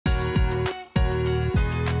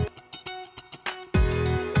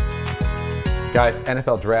Guys,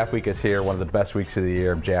 NFL Draft Week is here, one of the best weeks of the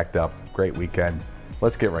year. I'm jacked up, great weekend.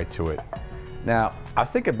 Let's get right to it. Now, I was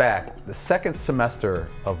thinking back, the second semester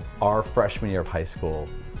of our freshman year of high school,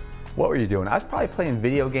 what were you doing? I was probably playing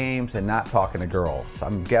video games and not talking to girls.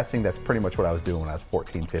 I'm guessing that's pretty much what I was doing when I was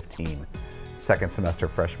 14, 15, second semester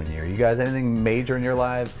freshman year. You guys, anything major in your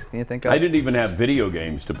lives can you think of? I didn't even have video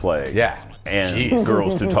games to play. Yeah. And Jeez.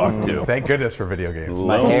 girls to talk to. Thank goodness for video games.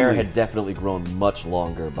 My hair had definitely grown much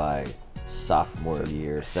longer by sophomore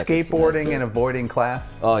year, second Skateboarding semester. and avoiding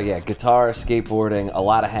class? Oh yeah, guitar, skateboarding, a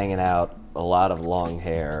lot of hanging out, a lot of long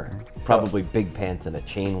hair, probably big pants and a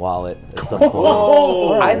chain wallet at some point.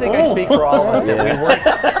 Oh, I think I speak for all of us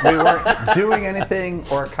that we weren't doing anything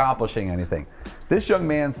or accomplishing anything. This young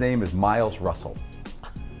man's name is Miles Russell,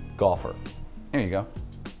 golfer. Here you go.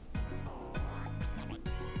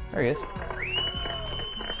 There he is.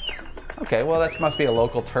 Okay, well that must be a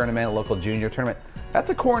local tournament, a local junior tournament. That's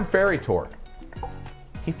a Corn Ferry Tour.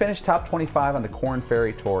 He finished top 25 on the Corn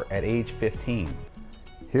Ferry Tour at age 15.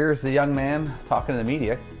 Here's the young man talking to the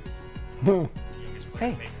media.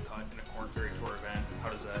 Hey.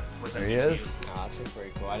 There he is. Oh, that's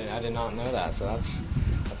pretty cool. I did not know that, so that's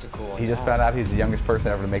a cool one. He just found out he's the youngest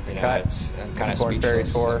person ever to make the cut. I'm kind of Corn Ferry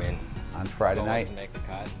speechless. Tour I mean, on Friday night. to make the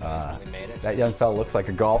cut, we made it. That young fella looks like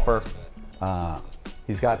a golfer.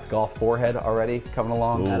 He's got golf forehead already coming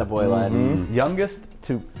along. Attaboy lad. Youngest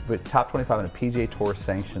to top 25 in a PGA Tour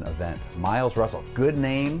sanctioned event. Miles Russell, good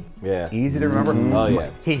name. Yeah. Easy to remember. Oh yeah.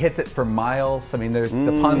 He hits it for miles. I mean, the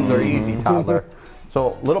puns are easy, toddler.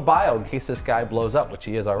 So little bio in case this guy blows up, which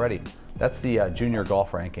he is already. That's the junior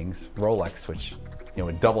golf rankings. Rolex, which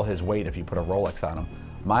would double his weight if you put a Rolex on him.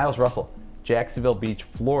 Miles Russell, Jacksonville Beach,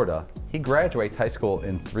 Florida. He graduates high school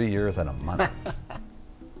in 3 years and a month.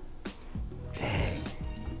 Dang.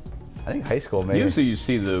 I think high school maybe. Usually you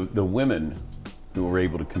see the women who are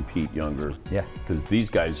able to compete younger. Yeah. Because these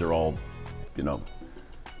guys are all,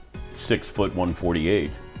 6 foot 148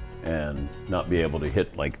 and not be able to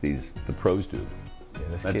hit like the pros do. Yeah,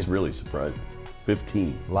 this That's kid, really surprising.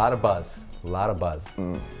 15. a lot of buzz. A lot of buzz.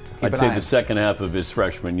 I'd say the second half of his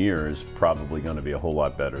freshman year is probably going to be a whole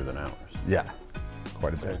lot better than ours. Yeah,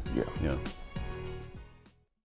 quite a bit. Yeah.